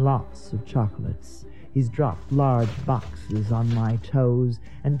eaten lots of chocolates. He's dropped large boxes on my toes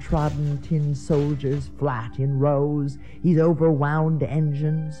and trodden tin soldiers flat in rows. He's overwound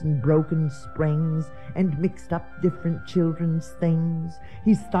engines and broken springs and mixed up different children's things.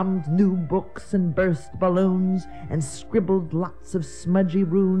 He's thumbed new books and burst balloons and scribbled lots of smudgy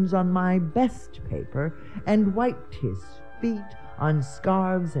runes on my best paper and wiped his feet on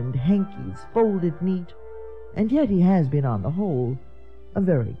scarves and hankies folded neat. And yet he has been on the whole a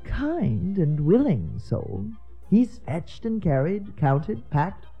very kind and willing soul. He's fetched and carried, counted,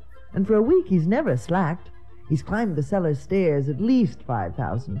 packed, and for a week he's never slacked. He's climbed the cellar stairs at least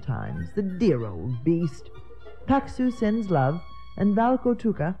 5,000 times, the dear old beast. Paksu sends love, and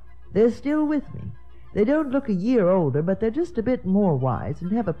Valkotuka, they're still with me. They don't look a year older, but they're just a bit more wise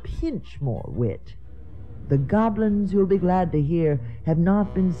and have a pinch more wit. The goblins, you'll be glad to hear, have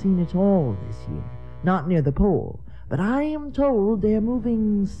not been seen at all this year, not near the pole. But I am told they're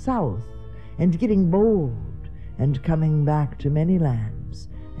moving south and getting bold and coming back to many lands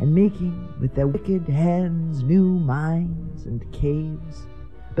and making with their wicked hands new mines and caves.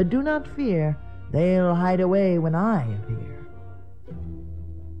 But do not fear, they'll hide away when I appear.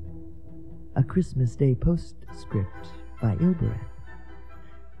 A Christmas Day Postscript by Ilberath.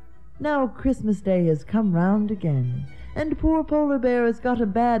 Now Christmas Day has come round again, and poor Polar Bear has got a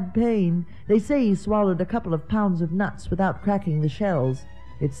bad pain. They say he swallowed a couple of pounds of nuts without cracking the shells.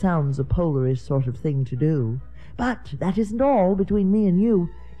 It sounds a polarish sort of thing to do. But that isn't all between me and you.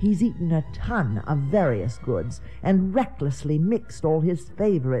 He's eaten a ton of various goods and recklessly mixed all his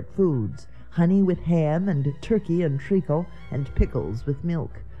favorite foods. Honey with ham and turkey and treacle and pickles with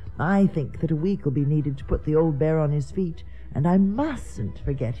milk. I think that a week will be needed to put the old bear on his feet. And I mustn't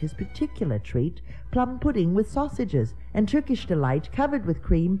forget his particular treat, plum pudding with sausages and Turkish delight covered with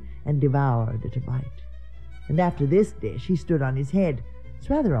cream, and devoured at a bite. And after this dish he stood on his head. It's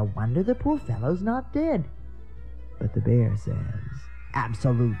rather a wonder the poor fellow's not dead. But the bear says,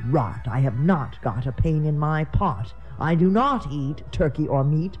 "Absolute rot. I have not got a pain in my pot. I do not eat turkey or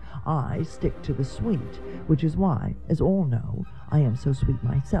meat. I stick to the sweet, which is why, as all know, I am so sweet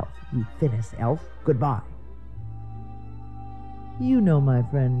myself, you Finnis elf. Goodbye." You know my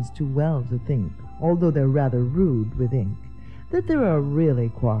friends too well to think, although they're rather rude with ink, that there are really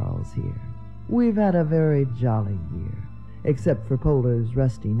quarrels here. We've had a very jolly year, except for Polar's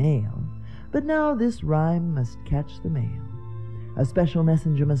rusty nail. But now this rhyme must catch the mail. A special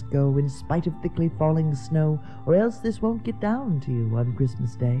messenger must go in spite of thickly falling snow, or else this won't get down to you on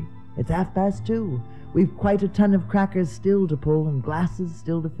Christmas Day. It's 2:30. We've quite a ton of crackers still to pull and glasses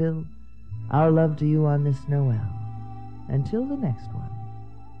still to fill. Our love to you on this Noel. Until the next one,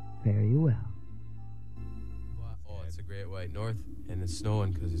 fare you well. Oh, it's a great white north, and it's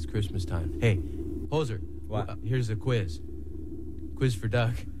snowing because it's Christmas time. Hey, Hoser. What? Here's a quiz. Quiz for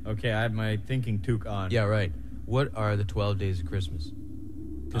Doug. Okay, I have my thinking toque on. Yeah, right. What are the 12 days of Christmas?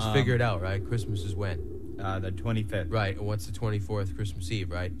 Because figure it out, right? Christmas is when? The 25th. Right, and what's the 24th? Christmas Eve,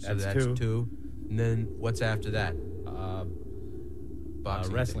 right? So That's two. And then what's after that?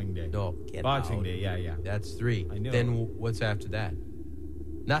 Boxing Wrestling Day. No. Boxing Day, yeah. That's 3. I know. Then what's after that?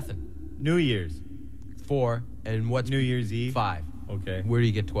 Nothing. New Year's. 4. And what's New Year's Eve? 5. Okay. Where do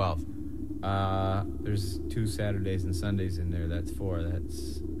you get 12? There's 2 Saturdays and Sundays in there. That's 4.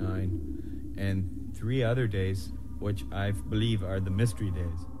 That's 9. And 3 other days, which I believe are the mystery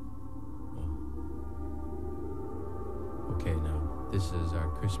days. Okay, now, this is our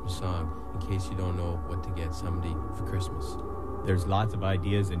Christmas song, in case you don't know what to get somebody for Christmas. There's lots of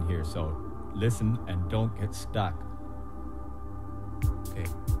ideas in here, so listen and don't get stuck. Okay.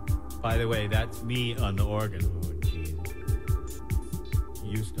 By the way, that's me on the organ. Oh, jeez.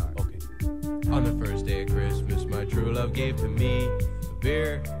 You start. Okay. On the first day of Christmas, my true love gave to me a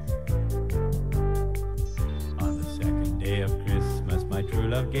beer. On the second day of Christmas, my true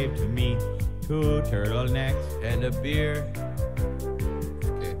love gave to me 2 turtlenecks and a beer.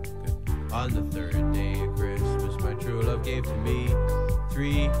 Okay, good. On the third day of Christmas, my true love gave to me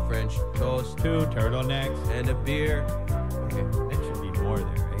 3 French toasts, 2 turtlenecks and a beer. Okay, that should be more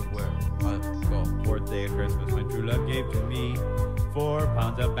there, right? Where? Go. 4th day of Christmas, my true love gave to me 4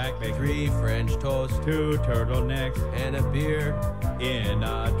 pounds of back bacon, 3 French toasts, 2 turtlenecks, and a beer in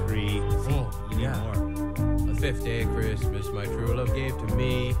a tree. See, you need more. On the 5th day of Christmas, my true love gave to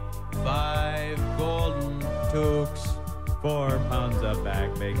me 5 golden toques, 4 pounds of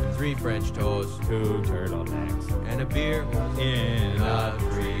back bacon, 3 French toasts, 2 turtlenecks, and a beer in a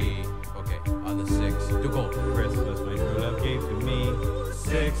tree. Okay, on the 6th, to go. Christmas, my true love gave to me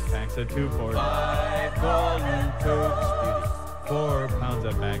 6 packs of 2-4, 5 golden toques, 4 pounds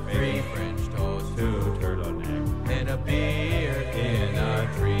of back 3 bacon, French toasts, 2 turtlenecks, and a beer in a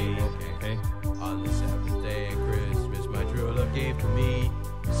tree. Okay. On the 7th day of Christmas, my true love gave to me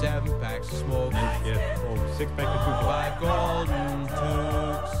 7 packs of smoke, 6 packs of 2-4, 5 golden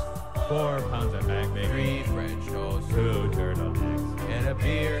toques, 4 pounds of back bacon, 3 French toasts, 2 turtlenecks, and a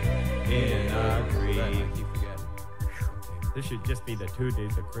beer in a tree. I keep forgetting. This should just be the 2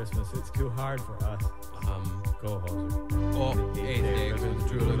 days of Christmas. It's too hard for us. Go, Hoser. 8th day of Christmas,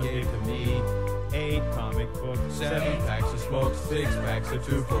 true love gave to me 8 comic books, 7 packs of smoke, 6 packs of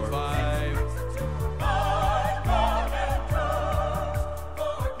 2-4-5.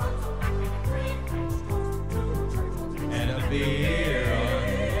 And a beer.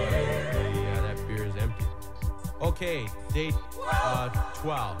 Yeah, that beer is empty. Okay, date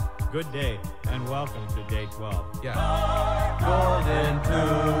 12. Good day, and welcome to day 12. Yeah. Golden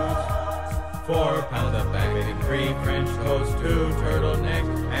tubes, 4 pounds of back bacon, 3 French toast, 2 turtlenecks,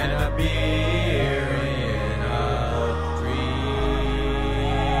 and a beer in a tree.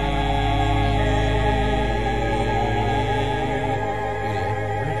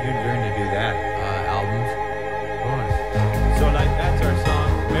 Where did you learn to do that? Albums. So, like, that's our song.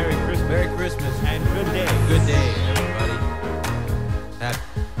 Merry Christmas. Merry Christmas. And good day. Good day, everybody.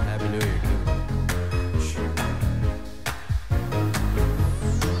 Happy New Year, too.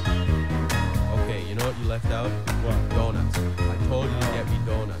 Okay, you know what you left out? What? Donuts. I told you to get me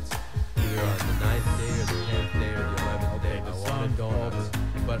donuts. Either on the 9th day or the 10th day or the 11th day. I wanted donuts.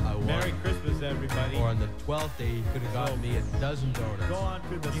 But I wanted... Merry Christmas, everybody. Or on the 12th day, you could have gotten me a dozen donuts. Go on to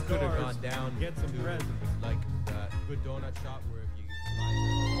the You could have stores gone down and get some to, presents. like, Good Donut Shop where you buy...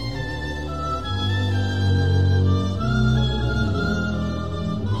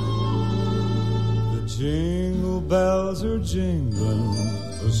 Jingle bells are jingling,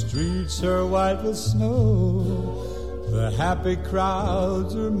 the streets are white with snow. The happy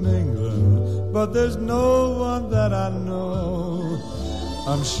crowds are mingling, but there's no one that I know.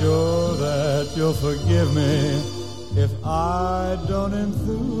 I'm sure that you'll forgive me if I don't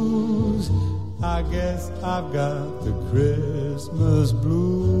enthuse. I guess I've got the Christmas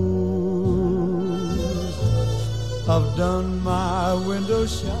blues. I've done my window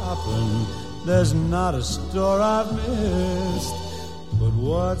shopping, there's not a store I've missed. But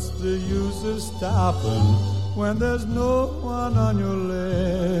what's the use of stopping when there's no one on your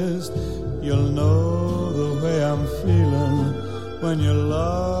list? you'll know the way I'm feeling when you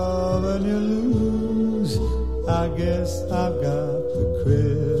love and you lose. I guess I've got the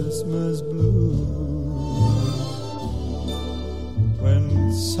Christmas blues.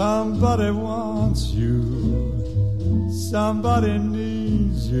 When somebody wants you, somebody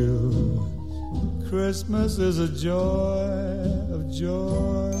needs you, Christmas is a joy of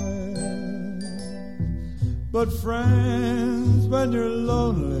joy. But friends, when you're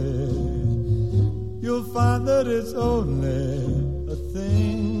lonely, you'll find that it's only a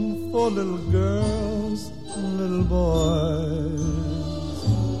thing for little girls and little boys.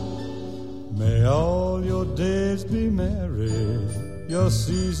 May all your days be merry, your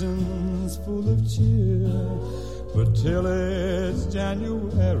seasons full of cheer. But till it's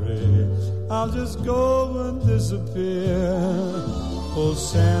January, I'll just go and disappear. Oh,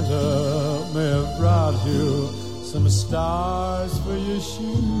 Santa may have brought you some stars for your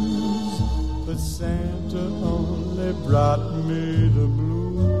shoes, but Santa only brought me the blues.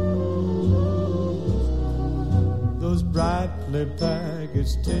 Those brightly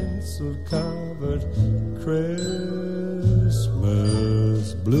packaged, tinsel-covered Christmas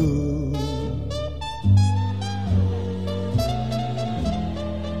blues.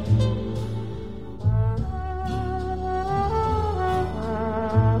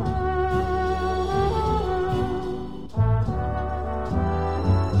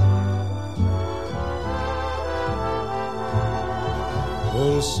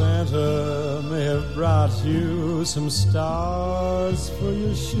 Santa may have brought you some stars for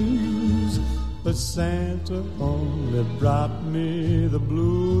your shoes, but Santa only brought me the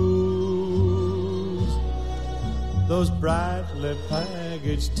blues. Those brightly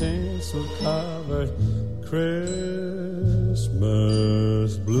packaged, tinsel-covered Christmas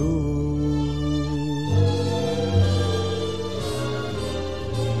blues.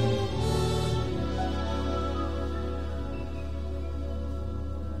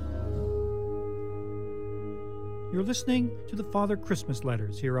 You're listening to the Father Christmas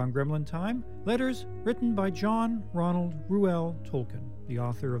Letters here on Gremlin Time. Letters written by John Ronald Reuel Tolkien, the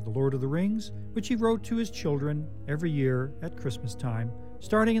author of The Lord of the Rings, which he wrote to his children every year at Christmas time,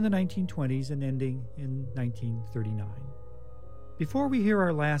 starting in the 1920s and ending in 1939. Before we hear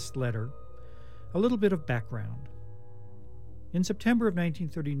our last letter, a little bit of background. In September of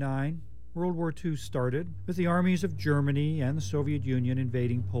 1939, World War II started with the armies of Germany and the Soviet Union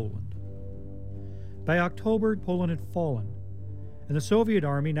invading Poland. By October, Poland had fallen, and the Soviet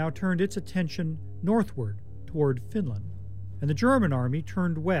army now turned its attention northward toward Finland, and the German army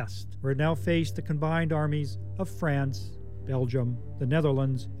turned west, where it now faced the combined armies of France, Belgium, the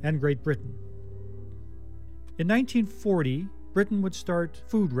Netherlands, and Great Britain. In 1940, Britain would start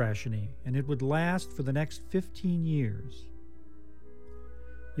food rationing, and it would last for the next 15 years.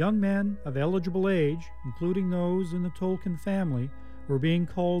 Young men of eligible age, including those in the Tolkien family, were being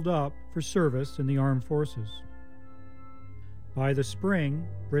called up for service in the armed forces. By the spring,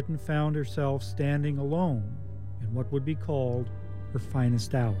 Britain found herself standing alone in what would be called her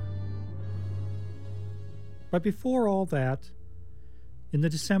finest hour. But before all that, in the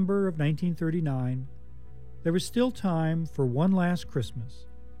December of 1939, there was still time for one last Christmas,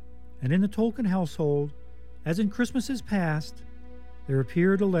 and in the Tolkien household, as in Christmases past, there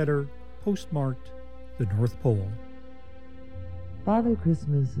appeared a letter postmarked the North Pole. Father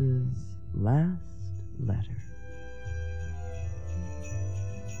Christmas's last letter.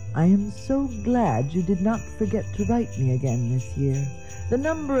 I am so glad you did not forget to write me again this year. The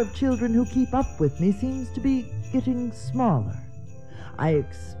number of children who keep up with me seems to be getting smaller. I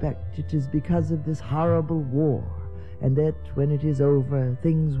expect it is because of this horrible war, and that when it is over,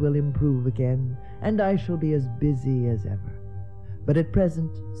 things will improve again, and I shall be as busy as ever. But at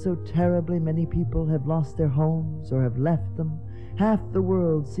present, so terribly many people have lost their homes or have left them. Half the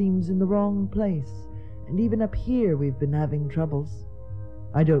world seems in the wrong place, and even up here we've been having troubles.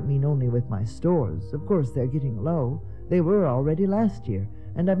 I don't mean only with my stores. Of course, they're getting low. They were already last year,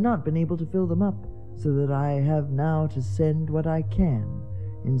 and I've not been able to fill them up, so that I have now to send what I can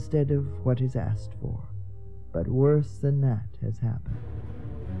instead of what is asked for. But worse than that has happened.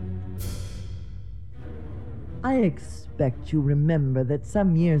 I expect you remember that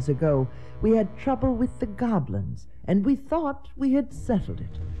some years ago we had trouble with the goblins, and we thought we had settled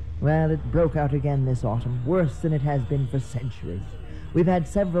it. Well, it broke out again this autumn, worse than it has been for centuries. We've had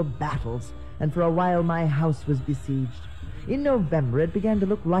several battles, and for a while my house was besieged. In November it began to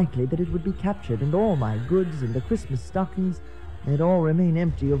look likely that it would be captured, and all my goods and the Christmas stockings, they'd all remain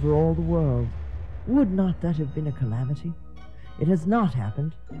empty over all the world. Would not that have been a calamity? It has not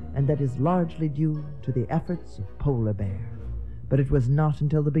happened, and that is largely due to the efforts of Polar Bear. but it was not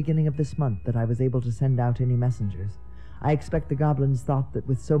until the beginning of this month that I was able to send out any messengers. I expect the goblins thought that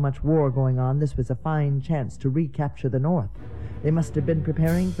with so much war going on, this was a fine chance to recapture the north. They must have been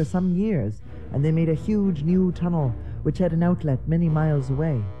preparing for some years, and they made a huge new tunnel which had an outlet many miles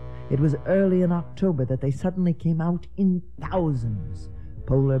away. It was early in October that they suddenly came out in thousands.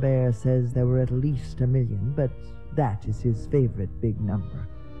 Polar Bear says there were at least 1 million, but that is his favorite big number.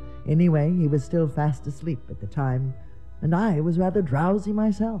 Anyway, he was still fast asleep at the time, and I was rather drowsy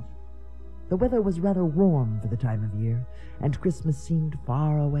myself. The weather was rather warm for the time of year, and Christmas seemed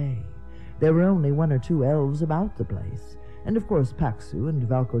far away. There were only 1 or 2 elves about the place, and of course Paxu and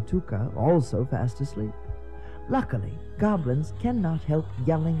Valkotuka also fast asleep. Luckily, goblins cannot help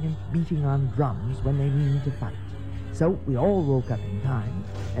yelling and beating on drums when they mean to fight. So we all woke up in time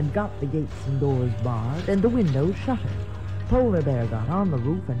and got the gates and doors barred and the windows shuttered. Polar Bear got on the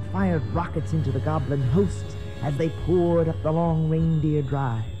roof and fired rockets into the goblin hosts as they poured up the long reindeer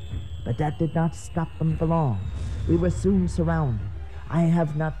drive. But that did not stop them for long. We were soon surrounded. I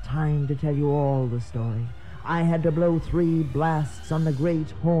have not time to tell you all the story. I had to blow 3 blasts on the great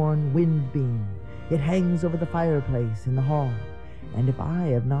horn wind beam. It hangs over the fireplace in the hall. And if I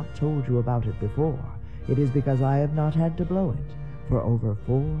have not told you about it before, it is because I have not had to blow it for over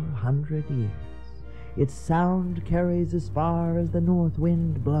 400 years. Its sound carries as far as the north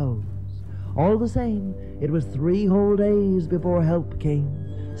wind blows. All the same, it was 3 whole days before help came.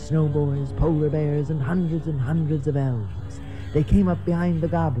 Snowboys, polar bears, and hundreds of elves. They came up behind the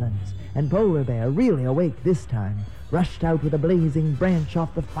goblins, and Polar Bear, really awake this time, rushed out with a blazing branch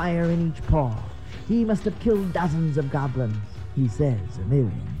off the fire in each paw. He must have killed dozens of goblins. He says 1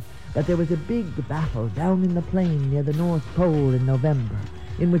 million. But there was a big battle down in the plain near the North Pole in November,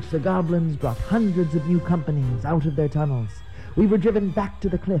 in which the goblins brought hundreds of new companies out of their tunnels. We were driven back to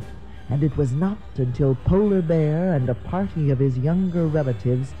the cliff, and it was not until Polar Bear and a party of his younger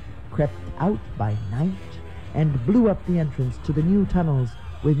relatives crept out by night and blew up the entrance to the new tunnels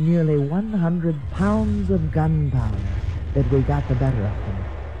with nearly 100 pounds of gunpowder that we got the better of them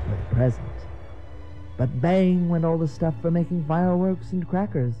for the present. But bang went all the stuff for making fireworks and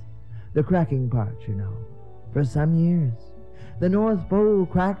crackers. The cracking part, you know, for some years. The North Pole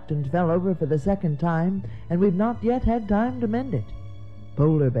cracked and fell over for the 2nd time, and we've not yet had time to mend it.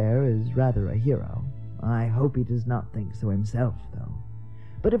 Polar Bear is rather a hero. I hope he does not think so himself, though.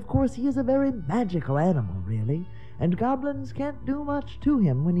 But of course he is a very magical animal, really, and goblins can't do much to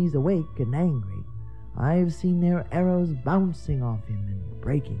him when he's awake and angry. I've seen their arrows bouncing off him and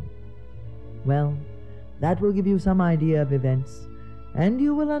breaking. Well, that will give you some idea of events, and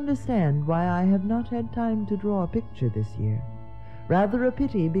you will understand why I have not had time to draw a picture this year. Rather a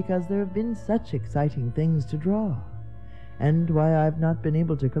pity, because there have been such exciting things to draw, and why I've not been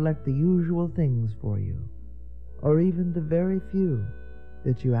able to collect the usual things for you, or even the very few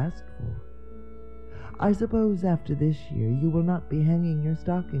that you asked for. I suppose after this year you will not be hanging your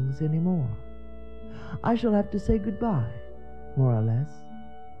stockings anymore. I shall have to say goodbye, more or less.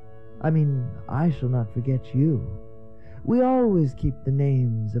 I shall not forget you. We always keep the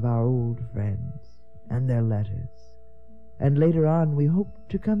names of our old friends and their letters, and later on we hope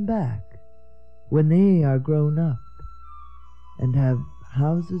to come back when they are grown up and have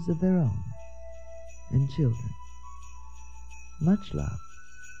houses of their own and children. Much love,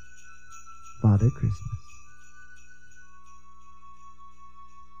 Father Christmas.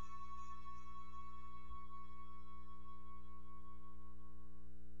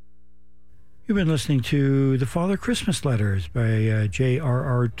 You've been listening to The Father Christmas Letters by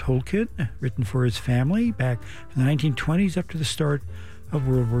J.R.R. Tolkien, written for his family back from the 1920s up to the start of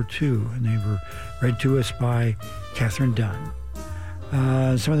World War II, and they were read to us by Catherine Dunn.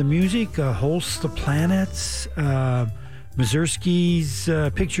 Some of the music, Holst the Planets, Mazursky's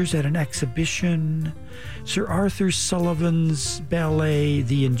Pictures at an Exhibition, Sir Arthur Sullivan's ballet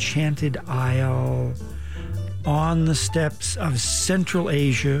The Enchanted Isle, On the Steppes of Central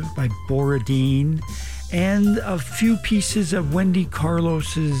Asia by Borodin, and a few pieces of Wendy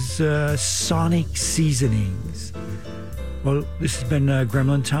Carlos's Sonic Seasonings. Well, this has been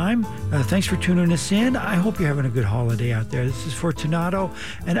Gremlin Time. Thanks for tuning us in. I hope you're having a good holiday out there. This is Fortunato,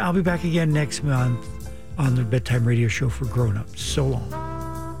 and I'll be back again next month on the Bedtime Radio Show for Grown-Ups. So long.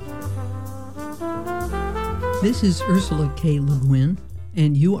 This is Ursula K. Le Guin,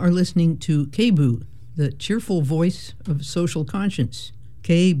 and you are listening to KBOO, the cheerful voice of social conscience.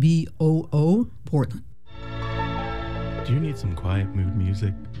 KBOO, Portland. Do you need some quiet mood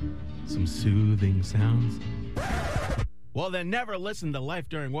music? Some soothing sounds? Well, then never listen to Life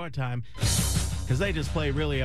During Wartime, because they just play really